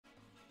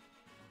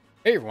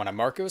Hey everyone, I'm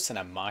Marcos and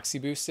I'm Moxie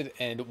Boosted,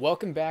 and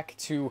welcome back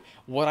to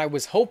what I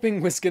was hoping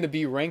was going to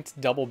be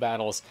ranked double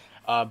battles,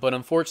 but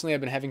unfortunately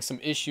I've been having some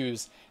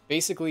issues.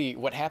 Basically,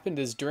 what happened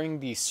is during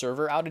the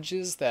server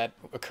outages that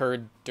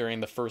occurred during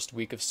the first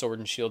week of Sword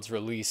and Shield's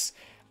release,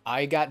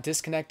 I got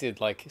disconnected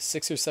like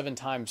 6 or 7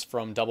 times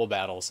from double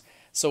battles.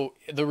 So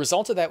the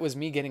result of that was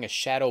me getting a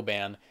shadow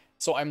ban.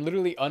 So I'm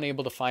literally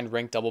unable to find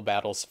ranked double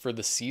battles for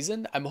the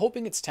season. I'm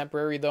hoping it's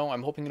temporary though.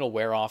 I'm hoping it'll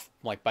wear off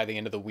like by the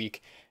end of the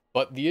week.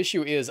 But the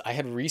issue is I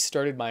had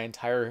restarted my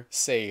entire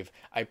save.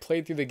 I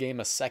played through the game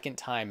a second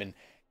time and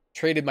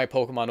traded my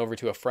Pokemon over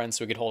to a friend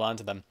so we could hold on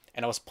to them.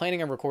 And I was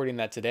planning on recording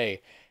that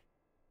today,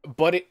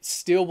 but it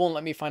still won't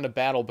let me find a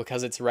battle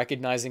because it's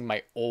recognizing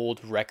my old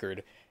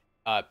record.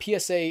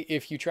 PSA,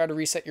 if you try to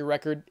reset your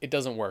record, it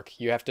doesn't work.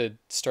 You have to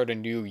start a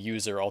new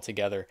user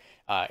altogether,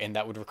 and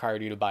that would require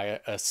you to buy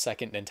a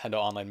second Nintendo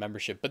Online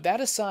membership. But that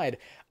aside,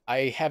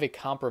 I have a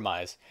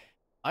compromise.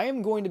 I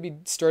am going to be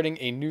starting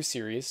a new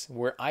series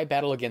where I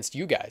battle against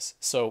you guys.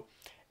 So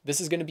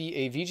this is going to be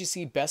a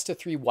VGC best of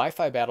 3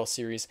 Wi-Fi battle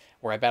series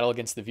where I battle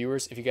against the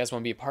viewers. If you guys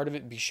want to be a part of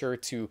it, be sure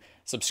to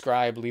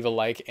subscribe, leave a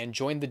like, and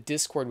join the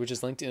Discord, which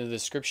is linked in the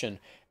description,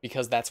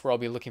 because that's where I'll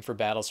be looking for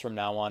battles from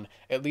now on,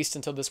 at least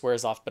until this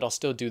wears off, but I'll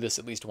still do this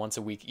at least once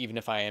a week, even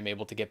if I am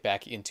able to get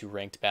back into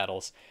ranked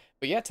battles.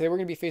 But yeah, today we're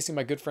going to be facing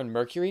my good friend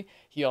Murkiri.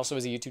 He also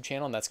has a YouTube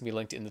channel, and that's going to be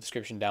linked in the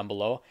description down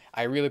below.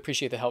 I really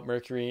appreciate the help,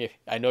 Murkiri.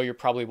 I know you're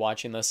probably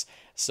watching this,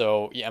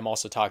 so yeah, I'm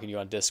also talking to you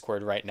on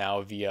Discord right now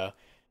via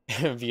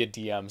via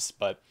DMs.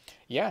 But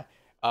yeah,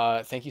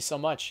 thank you so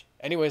much.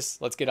 Anyways,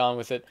 let's get on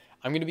with it.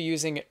 I'm going to be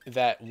using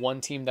that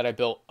one team that I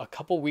built a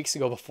couple weeks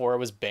ago before I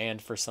was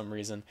banned for some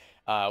reason.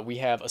 We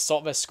have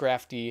Assault Vest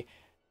Scrafty,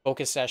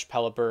 Focus Sash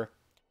Pelipper,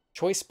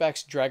 Choice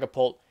Specs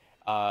Dragapult,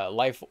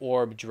 Life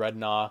Orb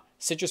Drednaw,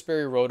 Citrus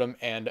Berry Rotom,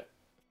 and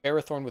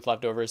Ferrothorn with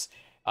leftovers.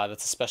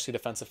 That's especially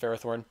defensive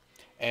Ferrothorn.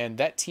 And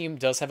that team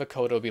does have a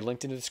code. It'll be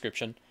linked in the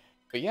description.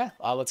 But yeah,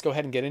 let's go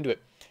ahead and get into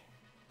it.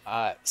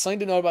 Something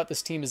to know about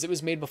this team is it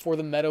was made before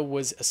the meta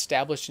was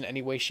established in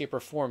any way, shape, or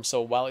form.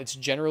 So while it's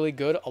generally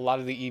good, a lot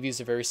of the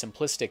EVs are very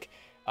simplistic.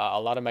 A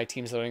lot of my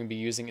teams that I'm going to be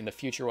using in the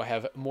future will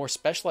have more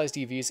specialized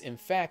EVs. In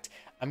fact,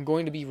 I'm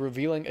going to be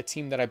revealing a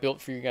team that I built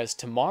for you guys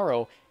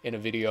tomorrow in a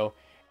video.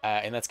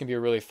 And that's going to be a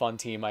really fun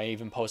team. I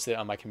even posted it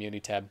on my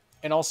community tab.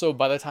 And also,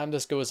 by the time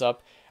this goes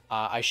up,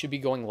 I should be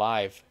going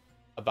live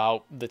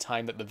about the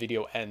time that the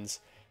video ends.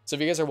 So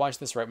if you guys are watching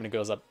this right when it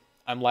goes up,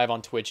 I'm live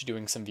on Twitch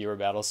doing some viewer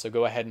battles, so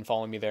go ahead and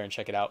follow me there and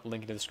check it out.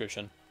 Link in the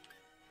description.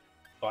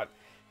 But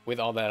with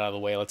all that out of the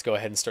way, let's go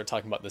ahead and start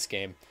talking about this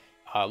game.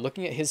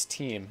 Looking at his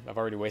team, I've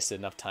already wasted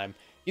enough time.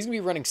 He's going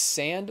to be running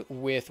Sand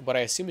with what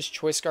I assume is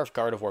Choice Scarf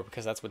Gardevoir,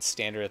 because that's what's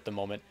standard at the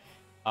moment.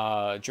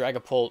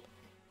 Dragapult,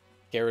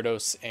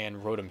 Gyarados,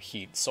 and Rotom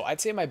Heat. So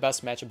I'd say my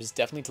best matchup is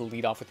definitely to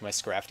lead off with my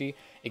Scrafty.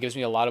 It gives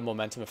me a lot of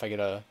momentum if I get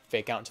a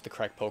Fake Out into the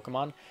correct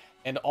Pokemon.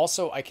 And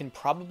also, I can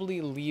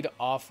probably lead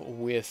off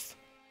with...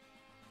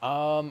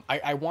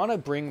 I want to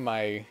bring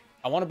my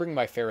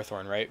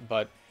Ferrothorn, right?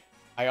 But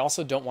I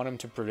also don't want him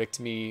to predict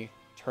me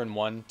turn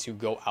 1 to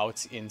go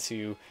out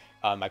into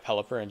my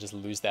Pelipper and just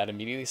lose that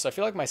immediately. So I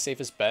feel like my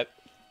safest bet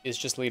is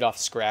just lead off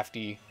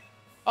Scrafty.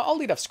 I'll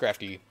lead off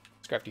Scrafty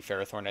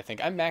Ferrothorn, I think.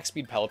 I'm max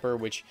speed Pelipper,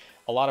 which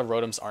a lot of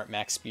Rotoms aren't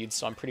max speed,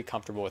 so I'm pretty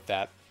comfortable with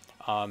that.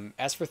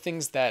 As for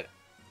things that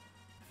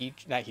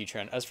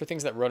as for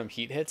things that Rotom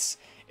Heat hits,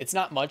 it's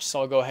not much,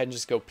 so I'll go ahead and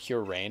just go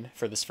Pure Rain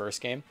for this first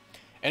game.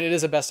 And it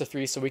is a best of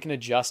 3, so we can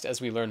adjust as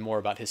we learn more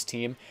about his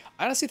team.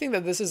 I honestly think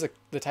that this is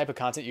the type of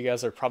content you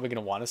guys are probably going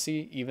to want to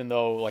see, even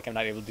though like I'm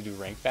not able to do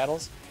ranked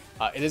battles.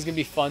 It is going to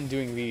be fun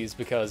doing these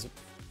because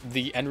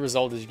the end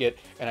result is you get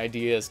an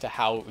idea as to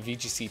how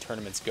VGC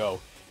tournaments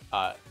go.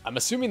 I'm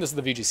assuming this is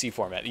the VGC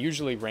format.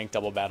 Usually ranked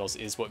double battles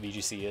is what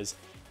VGC is.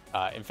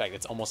 In fact,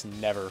 it's almost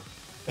never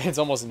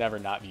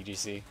not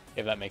VGC,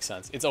 if that makes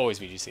sense. It's always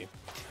VGC.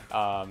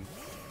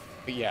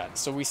 But yeah,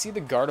 so we see the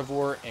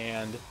Gardevoir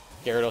and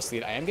Gyarados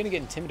lead. I am going to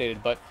get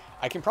intimidated, but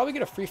I can probably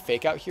get a free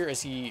Fake Out here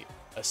as he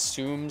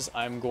assumes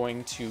I'm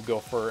going to go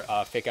for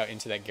Fake Out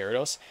into that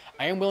Gyarados.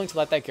 I am willing to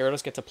let that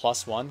Gyarados get to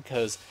 +1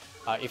 because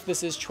if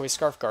this is Choice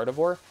Scarf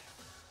Gardevoir,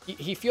 he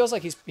probably feels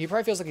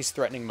like he's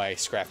threatening my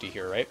Scrafty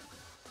here, right?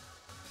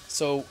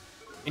 So,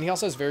 and he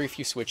also has very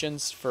few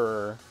switch-ins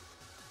for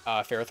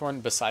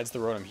Ferrothorn besides the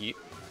Rotom Heat.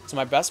 So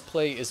my best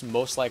play is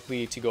most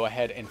likely to go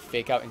ahead and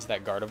Fake Out into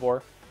that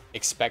Gardevoir,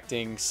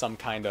 expecting some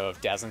kind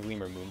of Dazzling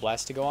Gleam or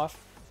Moonblast to go off.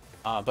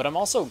 But I'm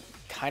also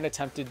kind of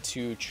tempted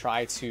to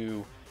try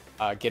to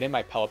get in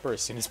my Pelipper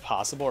as soon as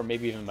possible, or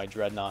maybe even my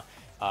Drednaw,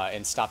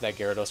 and stop that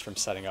Gyarados from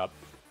setting up.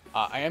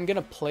 I am going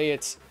to play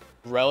it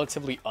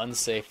relatively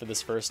unsafe for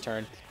this first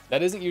turn.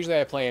 That isn't usually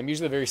how I play. I'm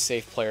usually a very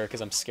safe player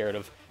because I'm scared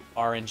of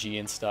RNG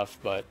and stuff,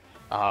 but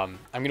I'm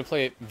going to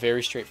play it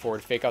very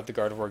straightforward. Fake out the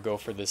Gardevoir, go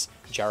for this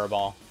Gyro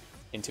Ball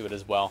into it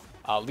as well.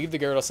 Leave the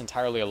Gyarados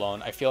entirely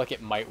alone. I feel like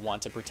it might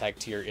want to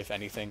protect here, if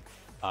anything.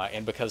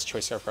 And because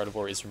Choice Scarf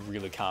Gardevoir is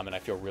really common, I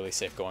feel really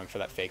safe going for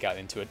that Fake Out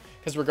into it.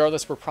 Because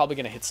regardless, we're probably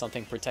going to hit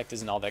something. Protect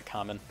isn't all that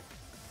common.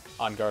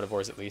 On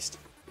Gardevoirs, at least.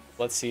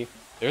 Let's see.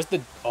 There's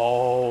the...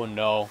 Oh,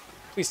 no.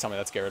 Please tell me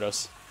that's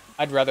Gyarados.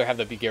 I'd rather have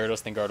that be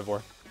Gyarados than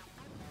Gardevoir.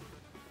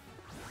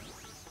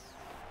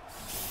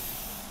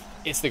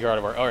 It's the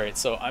Gardevoir. Alright,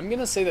 so I'm going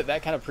to say that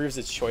that kind of proves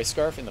its Choice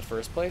Scarf in the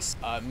first place.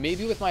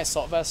 Maybe with my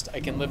Assault Vest,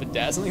 I can live a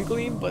Dazzling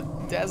Gleam,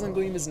 but Dazzling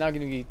Gleam is now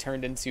going to be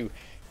turned into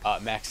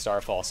Max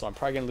Starfall, so I'm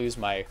probably going to lose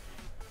my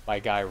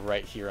guy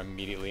right here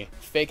immediately.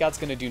 Fake Out's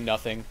going to do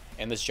nothing,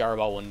 and this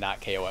Jaraball will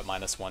not KO at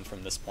 -1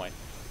 from this point.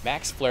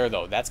 Max Flare,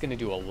 though, that's going to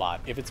do a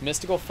lot. If it's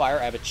Mystical Fire,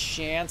 I have a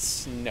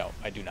chance. No,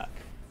 I do not.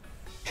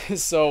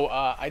 So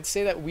I'd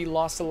say that we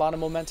lost a lot of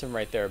momentum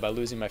right there by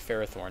losing my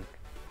Ferrothorn.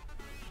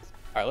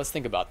 Alright, let's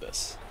think about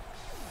this.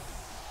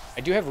 I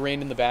do have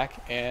Rain in the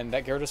back, and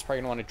that Gyarados is probably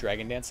going to want to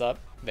Dragon Dance up.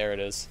 There it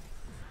is.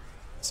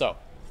 So,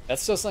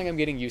 that's still something I'm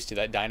getting used to,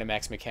 that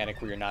Dynamax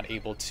mechanic where you're not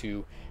able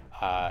to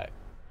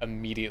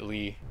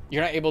immediately...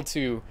 You're not able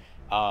to...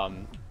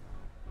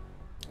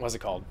 what's it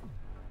called?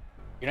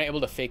 You're not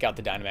able to fake out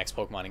the Dynamax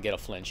Pokemon and get a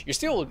flinch.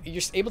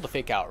 You're able to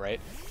fake out,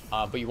 right?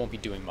 But you won't be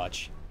doing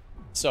much.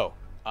 So,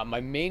 my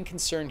main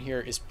concern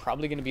here is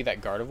probably going to be that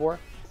Gardevoir.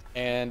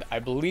 And I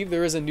believe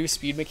there is a new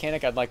speed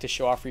mechanic I'd like to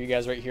show off for you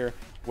guys right here,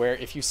 where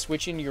if you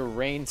switch in your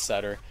Rain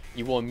setter,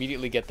 you will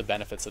immediately get the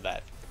benefits of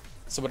that.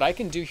 So what I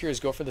can do here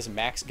is go for this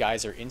Max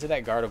Geyser into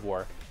that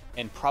Gardevoir,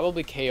 and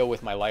probably KO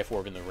with my Life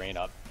Orb and the Rain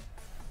up.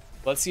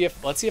 Let's see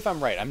if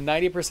I'm right. I'm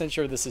 90%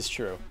 sure this is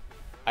true.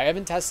 I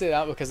haven't tested it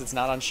out because it's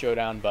not on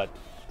Showdown, but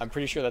I'm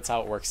pretty sure that's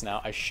how it works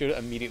now. I should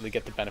immediately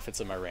get the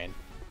benefits of my Rain.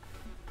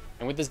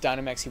 And with this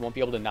Dynamax, he won't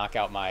be able to knock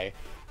out my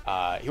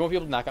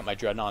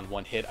Drednaw in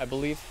one hit, I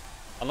believe.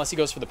 Unless he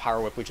goes for the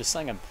Power Whip, which is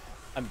something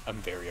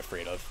I'm very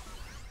afraid of.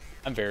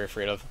 I'm very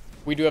afraid of.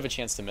 We do have a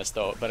chance to miss,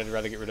 though, but I'd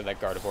rather get rid of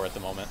that Gardevoir at the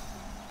moment.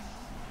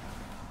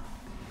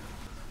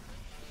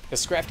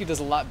 Because Scrafty does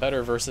a lot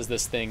better versus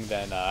this thing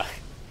than...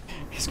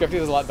 Scrafty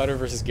does a lot better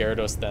versus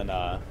Gyarados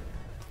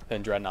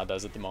than Drednaw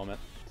does at the moment.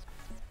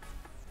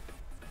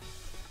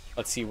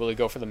 Let's see, will he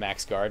go for the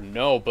Max Guard?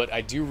 No, but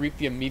I do reap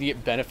the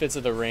immediate benefits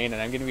of the Rain,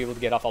 and I'm going to be able to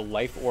get off a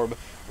Life Orb,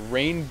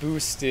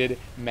 Rain-boosted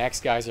Max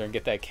Geyser and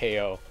get that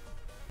KO.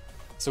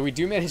 So we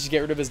do manage to get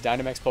rid of his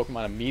Dynamax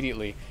Pokemon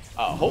immediately.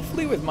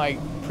 Hopefully with my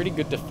pretty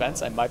good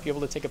defense, I might be able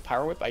to take a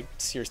Power Whip. I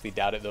seriously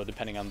doubt it, though,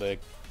 depending on the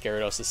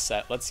Gyarados'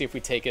 set. Let's see if we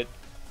take it.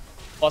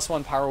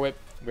 +1 Power Whip.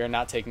 We are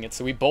not taking it.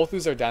 So we both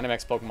lose our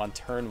Dynamax Pokemon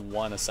turn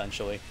 1,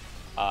 essentially.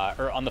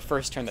 Or on the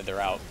first turn that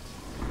they're out.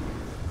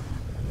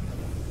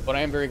 But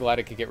I am very glad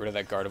I could get rid of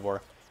that Gardevoir.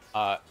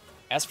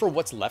 As for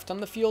what's left on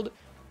the field,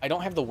 I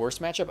don't have the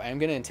worst matchup. I am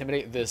going to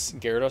intimidate this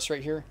Gyarados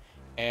right here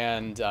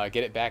and get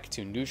it back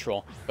to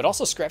neutral. But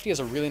also Scrafty has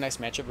a really nice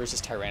matchup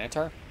versus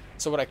Tyranitar.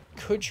 So what I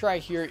could try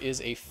here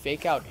is a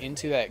Fake Out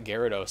into that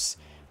Gyarados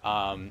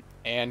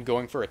and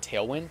going for a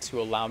Tailwind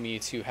to allow me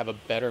to have a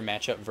better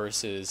matchup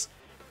versus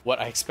what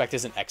I expect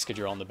is an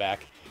Excadrill in the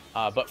back.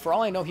 But for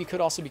all I know, he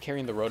could also be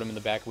carrying the Rotom in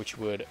the back, which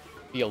would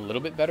be a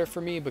little bit better for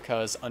me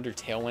because under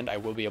Tailwind, I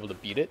will be able to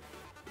beat it.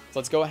 So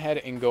let's go ahead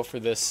and go for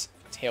this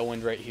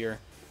Tailwind right here.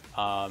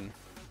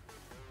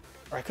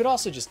 Or I could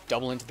also just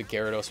double into the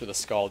Gyarados with a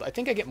Scald. I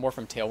think I get more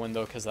from Tailwind,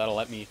 though, because that'll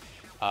let me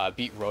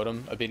beat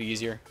Rotom a bit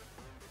easier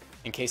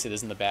in case it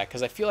is in the back.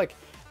 Because I feel like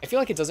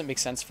it doesn't make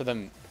sense for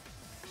them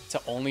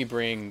to only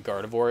bring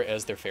Gardevoir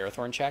as their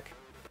Ferrothorn check.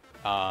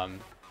 So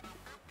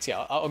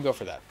yeah, I'll go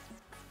for that.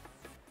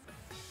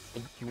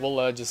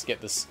 We'll just get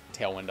this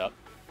Tailwind up.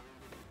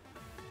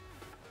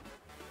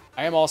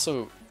 I am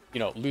also,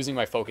 losing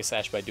my Focus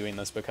Sash by doing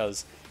this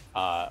because,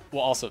 well,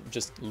 also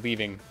just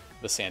leaving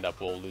the sand up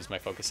will lose my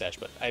Focus Sash,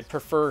 but I'd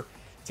prefer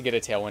to get a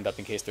Tailwind up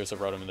in case there's a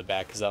Rotom in the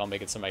back, because that'll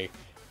make it so my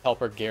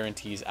Pelipper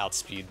guarantees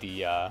outspeed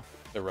the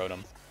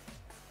Rotom.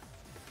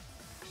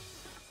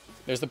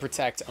 There's the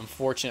Protect,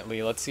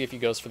 unfortunately. Let's see if he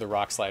goes for the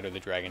Rock Slide or the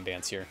Dragon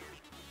Dance here.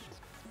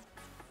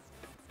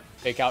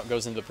 Fake Out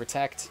goes into the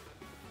Protect.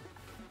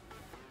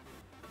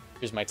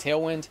 Here's my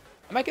Tailwind.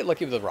 I might get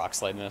lucky with the Rock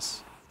Slide in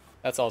this.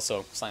 That's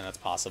also something that's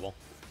possible.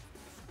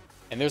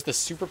 And there's the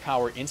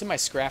Superpower into my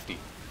Scrafty.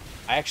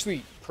 I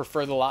actually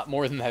prefer the lot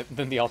more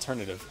than the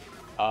alternative,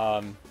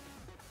 than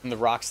the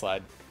Rock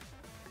Slide,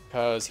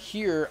 because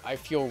here I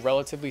feel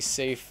relatively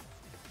safe.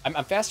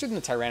 I'm faster than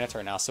the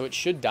Tyranitar now, so it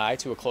should die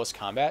to a close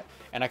combat,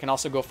 and I can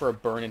also go for a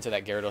burn into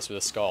that Gyarados with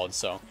a Scald.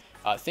 So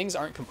things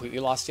aren't completely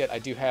lost yet. I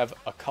do have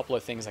a couple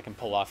of things I can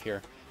pull off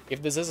here.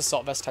 If this is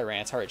Assault Vest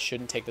Tyranitar, it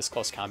shouldn't take this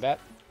close combat,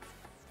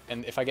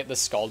 and if I get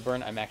this Scald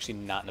burn, I'm actually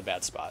not in a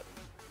bad spot.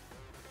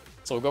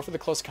 So we'll go for the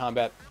close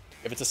combat.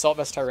 If it's Assault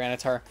Vest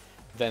Tyranitar,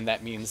 then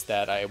that means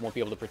that I won't be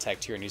able to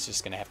protect here, and he's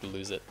just going to have to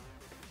lose it.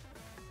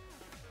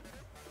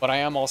 But I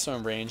am also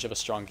in range of a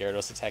strong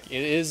Gyarados attack.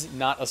 It is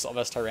not Assault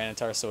Vest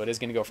Tyranitar, so it is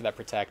going to go for that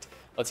Protect.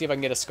 Let's see if I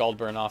can get a Scald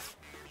Burn off.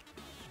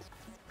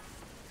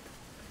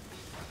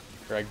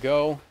 Here I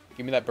go.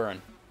 Give me that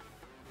burn.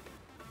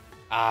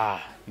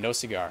 Ah, no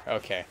cigar.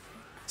 Okay.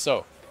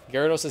 So,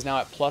 Gyarados is now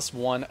at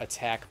 +1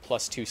 attack,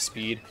 +2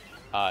 speed.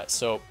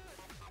 So,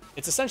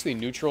 it's essentially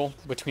neutral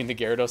between the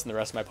Gyarados and the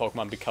rest of my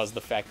Pokemon because of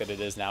the fact that it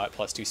is now at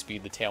 +2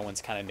 speed. The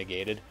Tailwind's kind of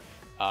negated.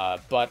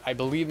 But I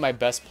believe my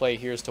best play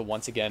here is to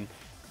once again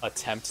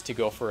attempt to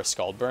go for a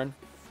Scald Burn.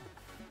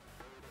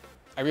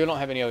 I really don't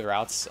have any other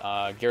routes.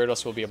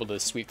 Gyarados will be able to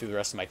sweep through the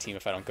rest of my team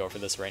if I don't go for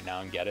this right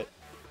now and get it.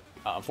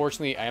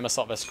 Unfortunately, I am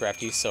Assault Vest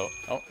Scrafty, so...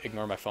 Oh,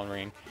 ignore my phone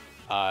ringing.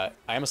 I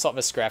am Assault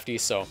Vest Scrafty,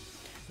 so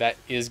that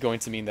is going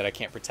to mean that I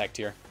can't protect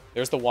here.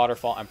 There's the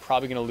waterfall. I'm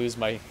probably going to lose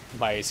my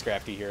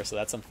Scrafty here, so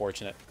that's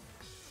unfortunate.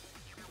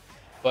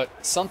 But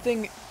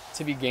something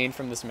to be gained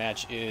from this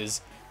match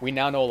is we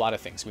now know a lot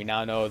of things. We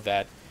now know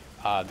that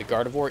the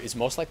Gardevoir is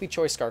most likely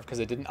Choice Scarf because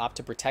it didn't opt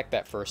to protect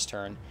that first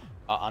turn.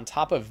 On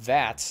top of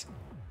that,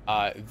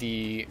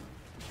 the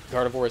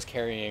Gardevoir is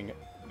carrying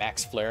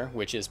Max Flare,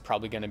 which is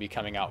probably going to be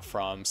coming out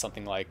from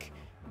something like...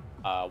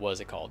 what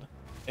is it called?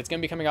 It's going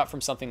to be coming out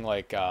from something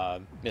like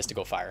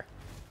Mystical Fire.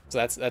 So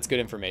that's good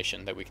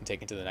information that we can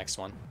take into the next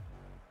one.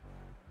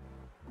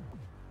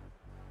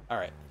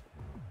 Alright.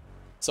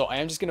 So I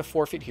am just going to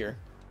forfeit here.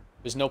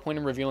 There's no point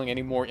in revealing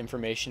any more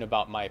information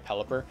about my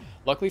Pelipper.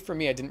 Luckily for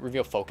me, I didn't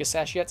reveal Focus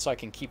Sash yet, so I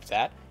can keep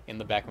that in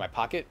the back of my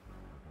pocket.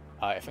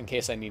 If in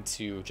case I need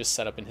to just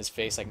set up in his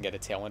face, I can get a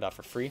Tailwind off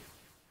for free.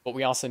 But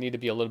we also need to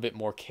be a little bit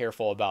more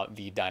careful about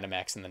the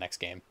Dynamax in the next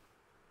game.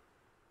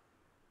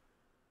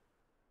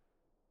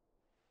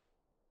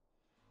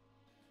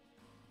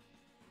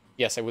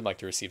 Yes, I would like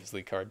to receive his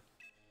lead card.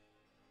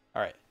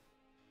 Alright.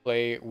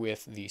 Play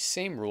with the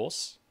same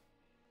rules.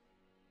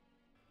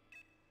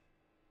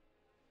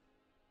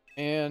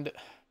 And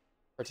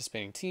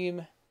participating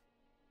team.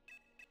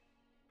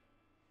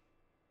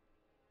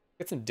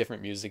 Get some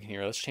different music in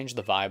here. Let's change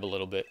the vibe a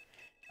little bit.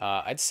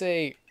 I'd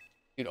say,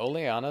 dude,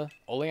 Oleana,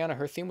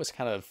 her theme was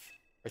kind of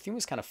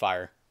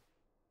fire.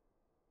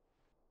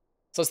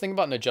 So let's think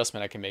about an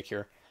adjustment I can make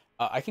here.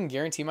 I can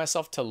guarantee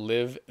myself to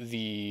live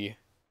a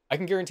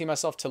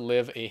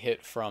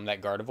hit from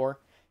that Gardevoir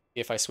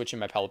if I switch in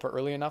my Pelipper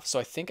early enough. So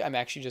I think I'm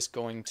actually just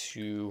going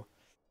to...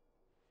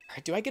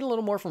 Alright, do I get a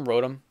little more from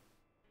Rotom?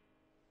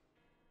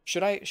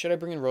 Should I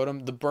bring in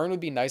Rotom? The burn would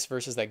be nice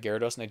versus that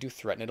Gyarados, and I do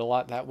threaten it a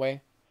lot that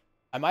way.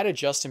 I might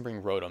adjust and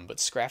bring Rotom, but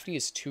Scrafty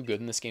is too good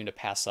in this game to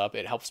pass up.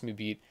 It helps me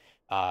beat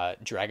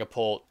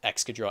Dragapult,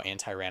 Excadrill, and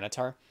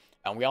Tyranitar.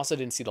 We also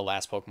didn't see the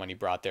last Pokemon he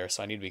brought there,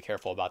 so I need to be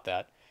careful about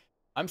that.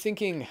 I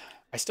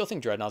still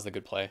think Drednaw's a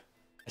good play.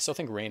 I still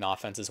think Rain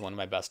Offense is one of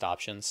my best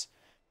options.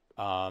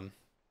 But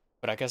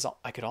I guess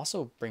I could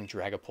also bring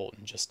Dragapult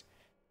and just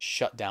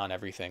shut down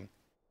everything.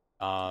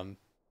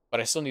 But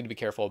I still need to be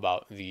careful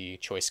about the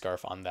Choice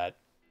Scarf on that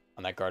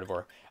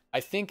Gardevoir. I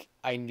think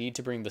I need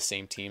to bring the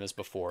same team as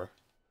before.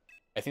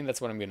 I think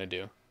that's what I'm going to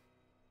do.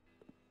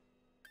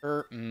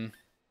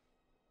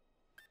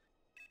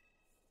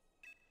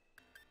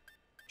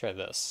 Try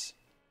this.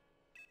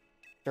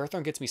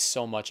 Ferrothorn gets me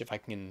so much if I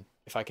can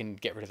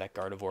get rid of that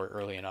Gardevoir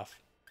early enough.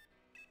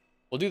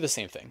 We'll do the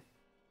same thing.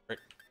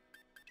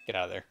 Get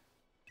out of there.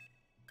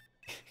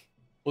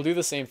 We'll do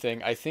the same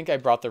thing. I think I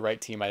brought the right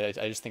team. I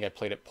just think I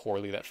played it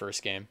poorly that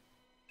first game.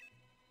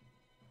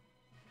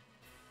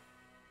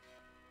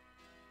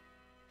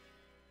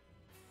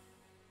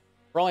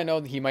 For all I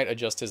know, he might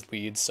adjust his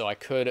leads, so I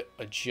could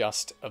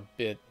adjust a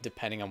bit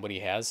depending on what he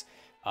has.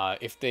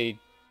 If they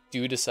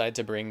do decide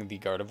to bring the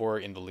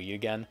Gardevoir in the lead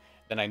again,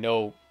 then I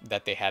know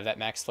that they have that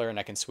Max Flare, and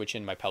I can switch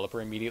in my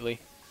Pelipper immediately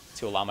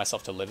to allow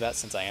myself to live that,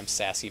 since I am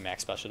Sassy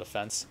Max Special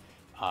Defense.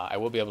 I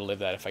will be able to live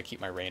that if I keep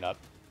my Rain up.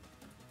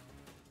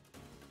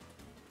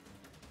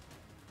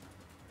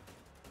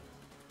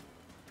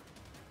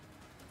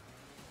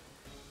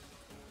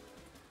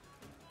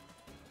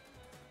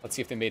 Let's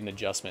see if they made an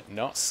adjustment.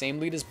 No, same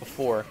lead as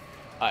before.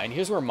 And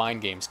here's where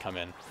Mind Games come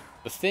in.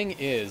 The thing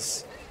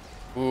is...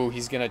 Ooh,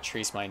 he's going to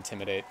Trace my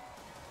Intimidate.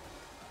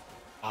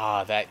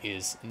 Ah, that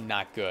is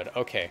not good.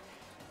 Okay.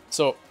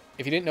 So,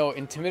 if you didn't know,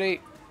 Intimidate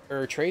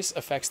or Trace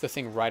affects the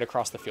thing right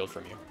across the field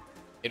from you.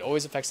 It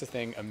always affects the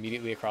thing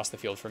immediately across the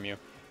field from you.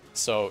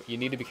 So, you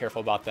need to be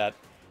careful about that.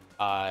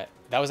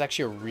 That was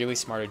actually a really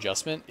smart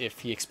adjustment if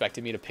he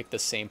expected me to pick the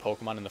same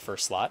Pokemon in the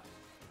first slot.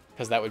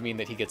 Because that would mean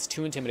that he gets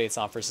 2 Intimidates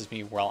off versus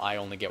me, while I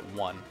only get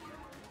 1.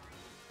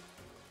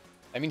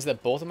 That means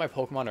that both of my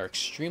Pokemon are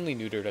extremely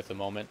neutered at the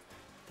moment,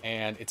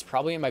 and it's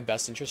probably in my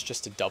best interest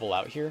just to double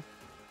out here.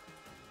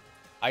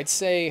 I'd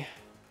say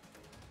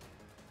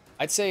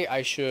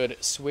I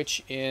should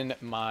switch in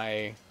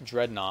my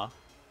Drednaw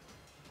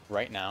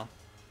right now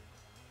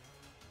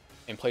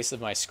in place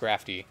of my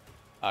Scrafty,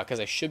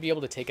 because I should be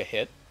able to take a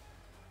hit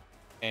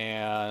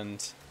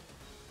and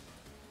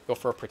go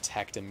for a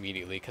Protect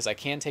immediately, because I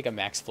can take a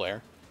Max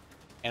Flare,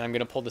 and I'm going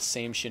to pull the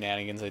same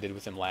shenanigans I did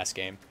with him last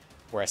game,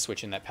 where I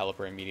switch in that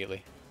Pelipper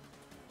immediately.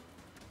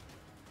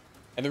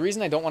 And the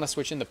reason I don't want to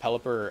switch in the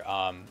Pelipper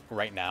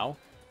right now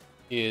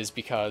is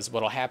because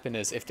what'll happen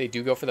is if they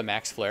do go for the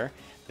Max Flare,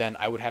 then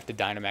I would have to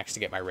Dynamax to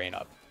get my Rain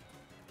up.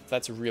 So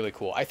that's really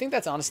cool. I think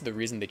that's honestly the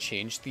reason they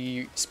changed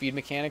the speed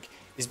mechanic,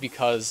 is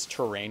because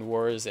Terrain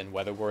Wars and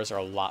Weather Wars are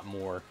a lot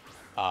more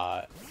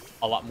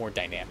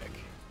dynamic.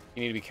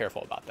 You need to be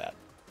careful about that.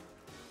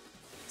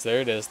 So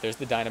there it is. There's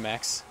the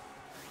Dynamax.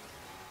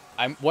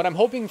 What I'm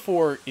hoping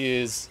for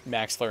is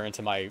Max Flare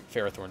into my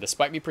Ferrothorn.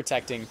 Despite me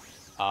protecting,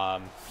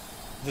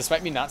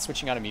 despite me not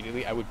switching out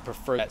immediately, I would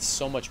prefer that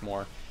so much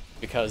more,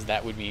 because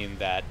that would mean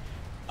that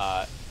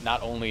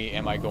not only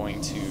am I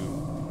going to...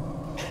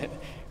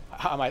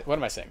 what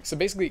am I saying? So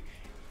basically,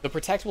 the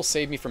Protect will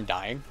save me from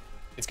dying.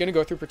 It's going to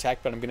go through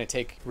Protect, but I'm going to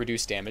take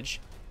reduced damage.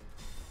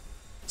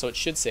 So it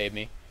should save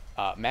me.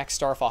 Max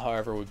Starfall,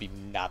 however, would be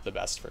not the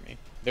best for me.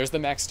 There's the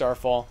Max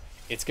Starfall.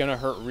 It's going to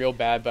hurt real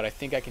bad, but I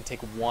think I can take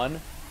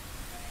one.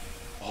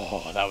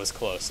 Oh, that was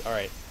close. All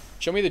right.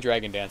 Show me the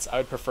Dragon Dance. I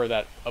would prefer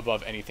that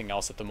above anything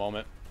else at the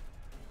moment.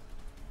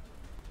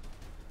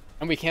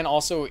 And we can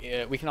also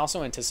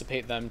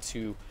anticipate them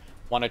to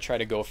want to try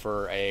to go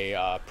for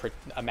a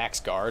max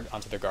guard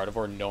onto their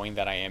Gardevoir, knowing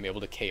that I am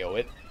able to KO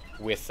it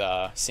with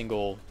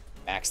single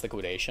max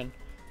liquidation.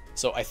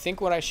 So I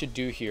think what I should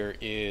do here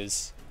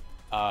is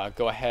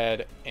go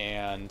ahead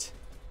and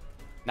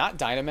not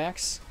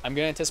Dynamax. I'm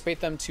going to anticipate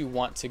them to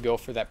want to go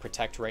for that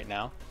Protect right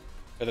now,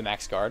 or the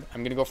max guard.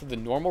 I'm going to go for the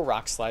normal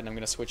Rock Slide, and I'm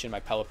going to switch in my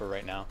Pelipper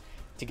right now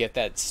to get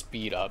that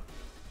speed up.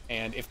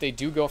 And if they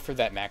do go for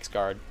that max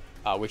guard,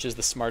 which is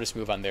the smartest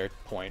move on their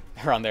point,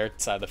 or on their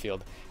side of the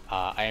field,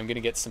 I am going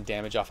to get some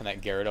damage off on that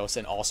Gyarados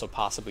and also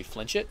possibly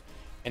flinch it.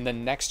 And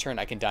then next turn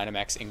I can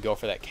Dynamax and go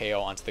for that KO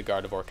onto the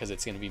Gardevoir, because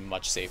it's going to be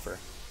much safer.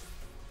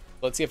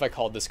 Let's see if I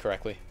called this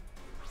correctly.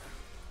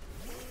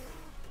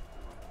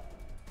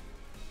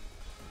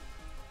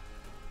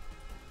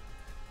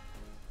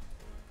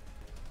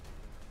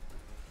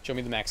 Show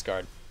me the max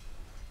guard.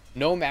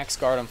 No max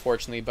guard,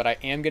 unfortunately, but I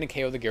am going to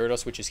KO the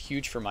Gyarados, which is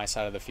huge for my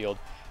side of the field.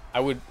 I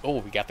would... Oh,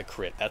 we got the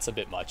crit. That's a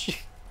bit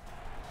much.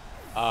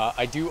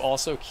 I do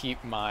also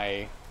keep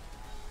my...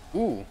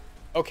 Ooh.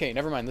 Okay,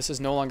 never mind. This is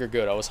no longer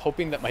good. I was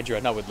hoping that my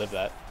Drednaw would live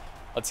that.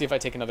 Let's see if I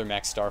take another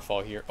max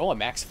Starfall here. Oh, a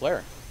max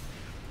Flare.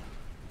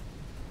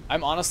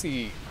 I'm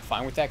honestly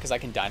fine with that, because I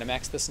can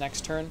Dynamax this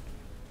next turn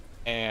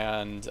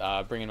and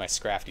bring in my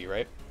Scrafty,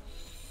 right?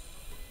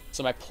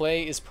 So my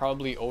play is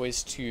probably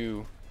always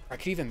to... I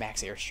could even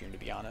max Airstream, to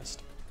be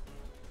honest.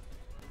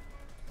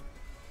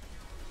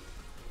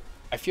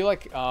 I feel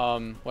like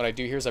what I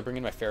do here is I bring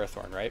in my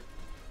Ferrothorn, right?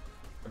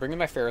 I bring in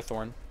my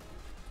Ferrothorn.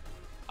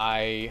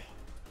 And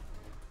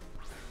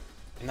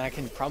then I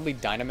can probably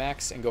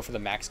Dynamax and go for the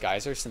Max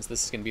Geyser, since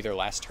this is going to be their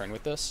last turn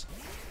with this.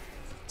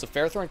 So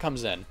Ferrothorn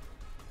comes in.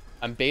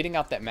 I'm baiting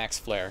out that Max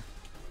Flare,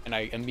 and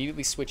I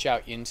immediately switch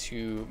out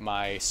into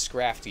my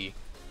Scrafty,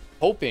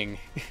 hoping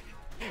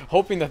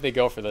that they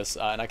go for this.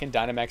 And I can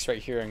Dynamax right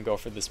here and go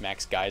for this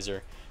Max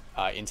Geyser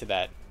into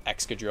that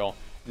Excadrill.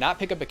 Not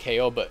pick up a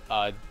KO, but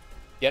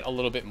get a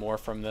little bit more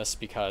from this,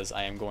 because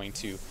I am going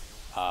to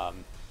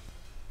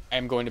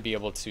be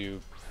able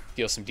to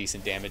deal some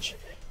decent damage.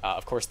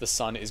 Of course, the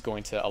Sun is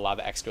going to allow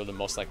the Excadrill to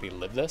most likely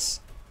live this,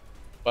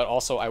 but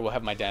also I will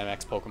have my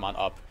Dynamax Pokemon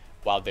up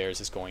while theirs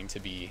is going to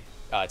be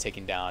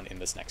taken down in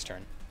this next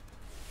turn.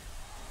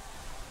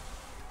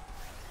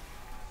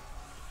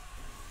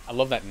 I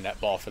love that Net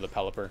Ball for the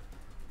Pelipper.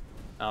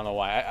 I don't know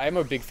why. I'm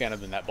a big fan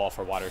of the Net Ball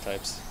for water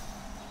types.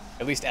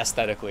 At least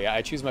aesthetically.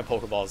 I choose my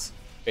Pokeballs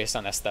based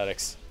on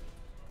aesthetics.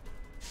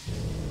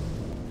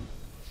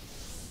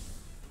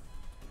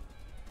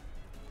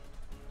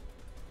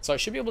 So I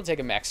should be able to take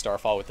a Max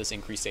Starfall with this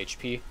increased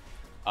HP.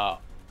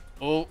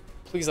 Oh,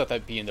 please let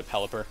that be into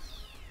Pelipper.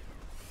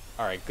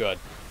 Alright, good.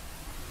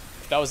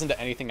 If that was into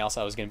anything else,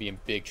 I was going to be in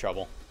big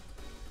trouble.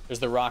 There's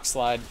the Rock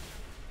Slide.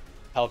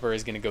 Pelipper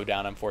is going to go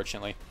down,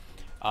 unfortunately.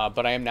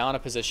 But I am now in a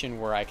position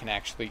where I can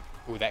actually...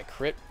 Ooh, that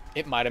crit?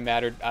 It might have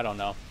mattered. I don't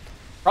know.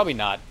 Probably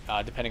not,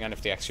 depending on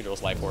if the Excadrill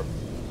is Life Orb.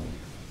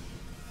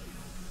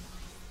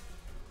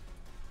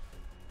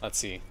 Let's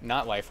see.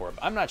 Not Life Orb.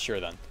 I'm not sure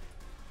then.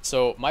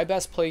 So my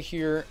best play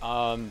here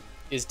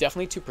is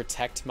definitely to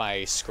protect my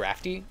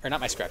Scrafty. Or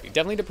not my Scrafty.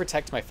 Definitely to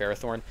protect my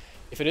Ferrothorn.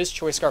 If it is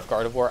Choice Scarf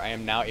Gardevoir, I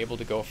am now able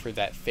to go for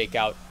that Fake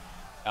Out...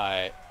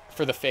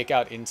 for the Fake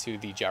Out into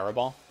the Gyro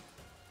Ball.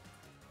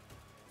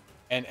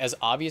 And as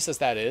obvious as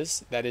that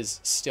is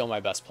still my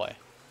best play.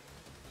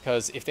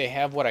 Because if they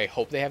have what I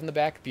hope they have in the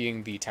back,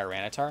 being the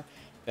Tyranitar,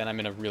 then I'm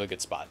in a really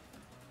good spot.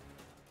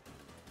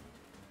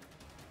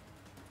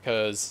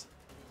 Because,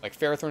 like,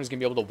 Ferrothorn is going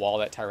to be able to wall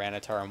that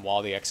Tyranitar and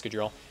wall the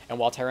Excadrill. And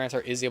while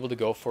Tyranitar is able to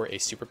go for a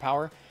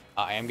superpower,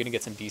 I am going to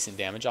get some decent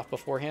damage off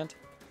beforehand.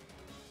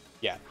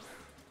 Yeah.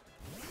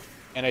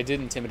 And I did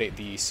intimidate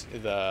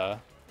the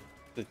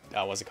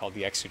what's it called?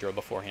 The Excadrill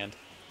beforehand.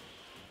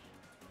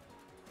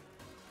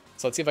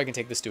 So let's see if I can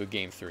take this to a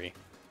game 3.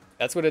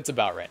 That's what it's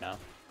about right now.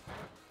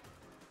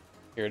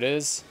 Here it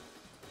is.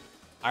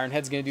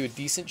 Ironhead's going to do a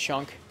decent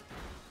chunk.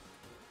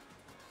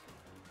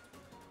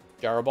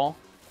 Gyro Ball.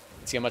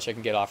 Let's see how much I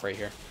can get off right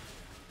here.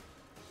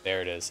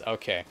 There it is.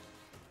 Okay.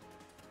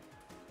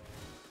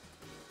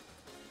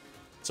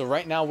 So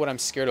right now what I'm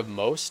scared of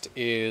most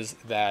is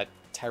that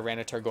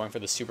Tyranitar going for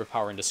the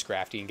superpower into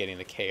Scrafty and getting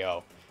the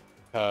KO.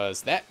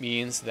 Because that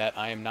means that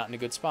I am not in a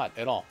good spot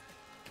at all.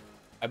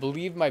 I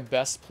believe my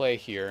best play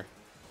here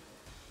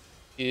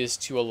is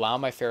to allow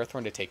my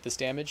Ferrothorn to take this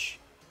damage.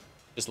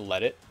 Just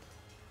let it.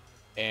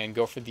 And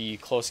go for the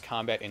close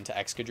combat into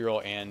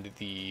Excadrill and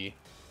the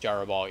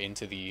Gyro Ball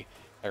into the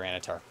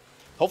Tyranitar.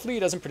 Hopefully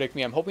he doesn't predict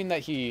me. I'm hoping that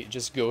he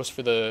just goes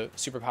for the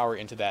superpower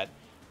into that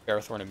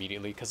Ferrothorn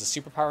immediately, because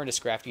the superpower into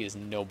Scrafty is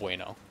no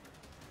bueno.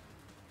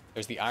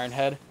 There's the Iron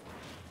Head.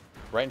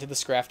 Right into the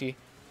Scrafty.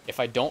 If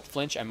I don't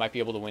flinch, I might be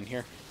able to win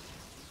here.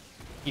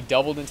 He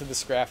doubled into the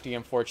Scrafty,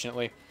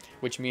 unfortunately,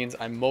 which means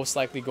I'm most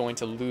likely going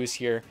to lose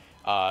here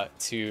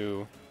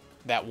to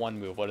that one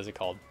move. What is it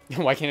called?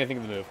 Why can't I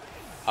think of the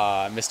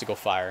move? Mystical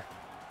Fire.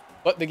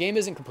 But the game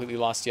isn't completely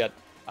lost yet.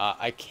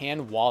 I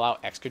can wall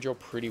out Excadrill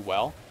pretty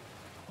well.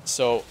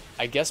 So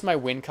I guess my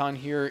win con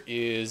here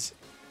is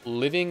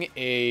living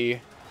a...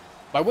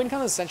 My win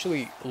con is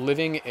essentially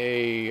living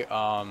a...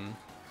 what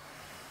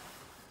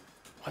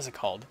is it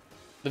called?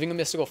 Living a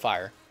Mystical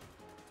Fire,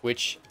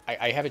 which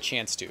I have a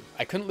chance to.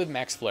 I couldn't live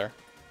Max Flare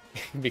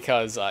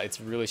because it's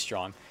really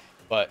strong.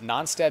 But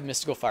non-stab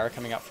Mystical Fire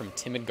coming out from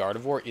Timid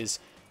Gardevoir is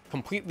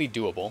completely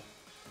doable.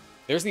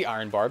 There's the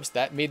Iron Barbs.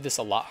 That made this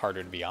a lot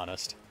harder, to be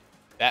honest.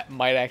 That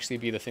might actually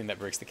be the thing that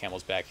breaks the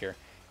camel's back here.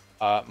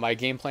 My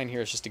game plan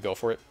here is just to go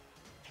for it.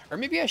 Or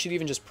maybe I should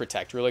even just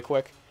protect really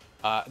quick.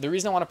 The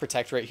reason I want to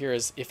protect right here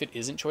is if it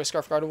isn't Choice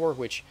Scarf Gardevoir,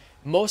 which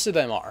most of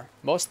them are,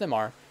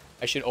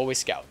 I should always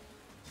scout.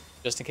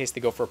 Just in case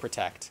they go for a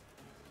protect.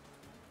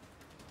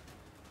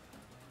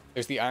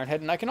 There's the Iron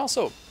Head, and I can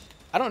also...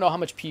 I don't know how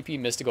much PP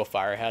Mystical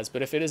Fire has,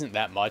 but if it isn't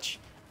that much,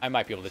 I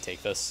might be able to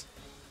take this.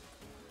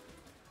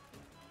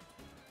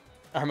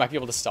 Or I might be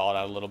able to stall it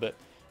out a little bit.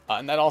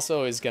 And that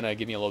also is going to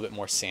give me a little bit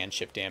more sand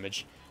chip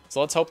damage.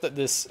 So let's hope that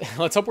this...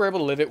 let's hope we're able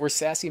to live it. We're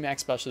Sassy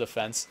Max Special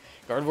Defense.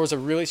 Gardevoir's a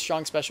really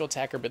strong special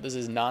attacker, but this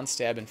is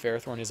non-stab, and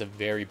Ferrothorn is a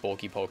very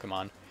bulky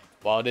Pokemon.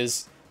 While it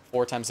is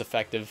 4 times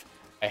effective,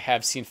 I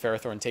have seen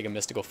Ferrothorn take a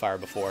Mystical Fire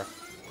before.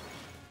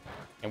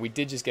 And we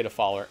did just get a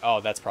follower.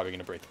 Oh, that's probably going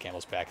to break the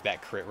camel's back.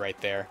 That crit right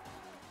there.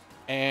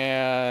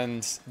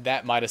 And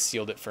that might have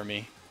sealed it for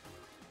me.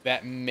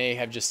 That may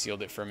have just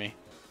sealed it for me.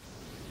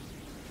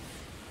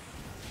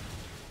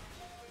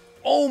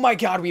 Oh my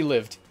god, we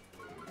lived.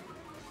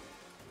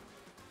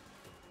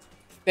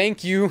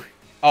 Thank you.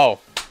 Oh,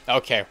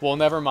 okay. Well,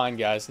 never mind,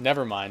 guys.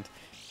 Never mind.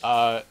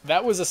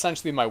 That was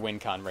essentially my win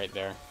con right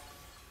there.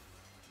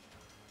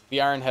 The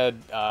Iron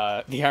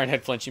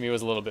Head flinching me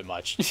was a little bit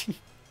much.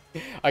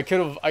 I could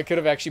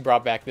have actually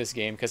brought back this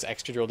game because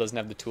Excadrill doesn't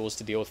have the tools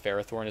to deal with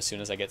Ferrothorn as soon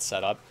as I get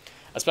set up,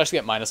 especially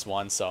at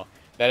 -1. So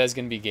that is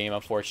going to be game,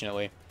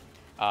 unfortunately.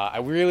 I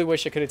really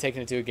wish I could have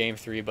taken it to a game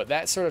 3, but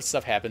that sort of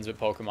stuff happens with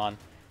Pokemon.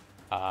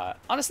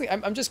 Honestly,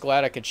 I'm just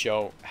glad I could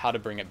show how to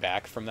bring it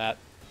back from that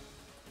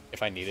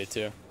if I needed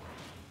to.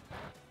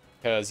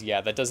 Because, yeah,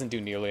 that doesn't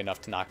do nearly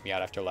enough to knock me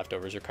out after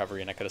Leftovers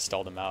recovery, and I could have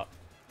stalled him out.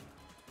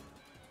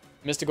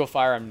 Mystical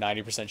Fire, I'm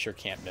 90% sure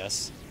can't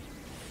miss.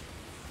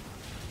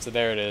 So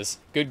there it is.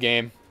 Good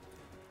game.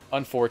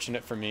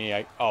 Unfortunate for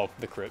me. Oh,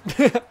 the crit.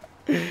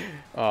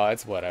 Oh,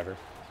 it's whatever.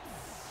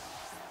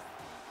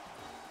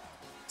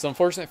 So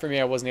unfortunate for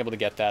me, I wasn't able to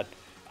get that.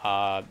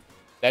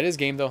 That is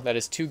game, though. That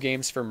is 2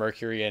 games for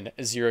Murkiri and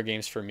 0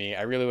 games for me.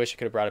 I really wish I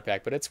could have brought it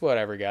back, but it's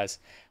whatever, guys.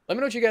 Let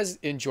me know if you guys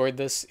enjoyed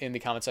this in the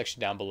comment section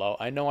down below.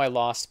 I know I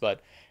lost, but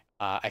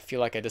I feel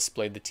like I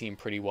displayed the team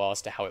pretty well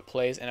as to how it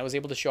plays, and I was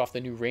able to show off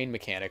the new rain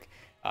mechanic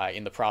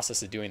in the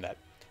process of doing that.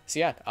 So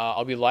yeah,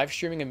 I'll be live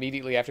streaming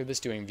immediately after this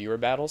doing viewer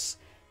battles.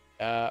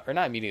 Or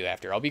not immediately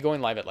after. I'll be going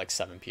live at like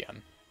 7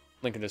 p.m.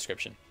 Link in the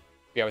description.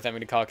 But yeah, with that, I'm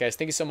going to call it, guys.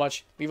 Thank you so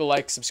much. Leave a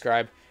like,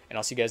 subscribe, and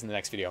I'll see you guys in the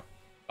next video.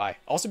 Bye.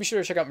 Also, be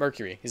sure to check out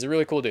Murkiri. He's a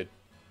really cool dude.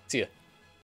 See ya.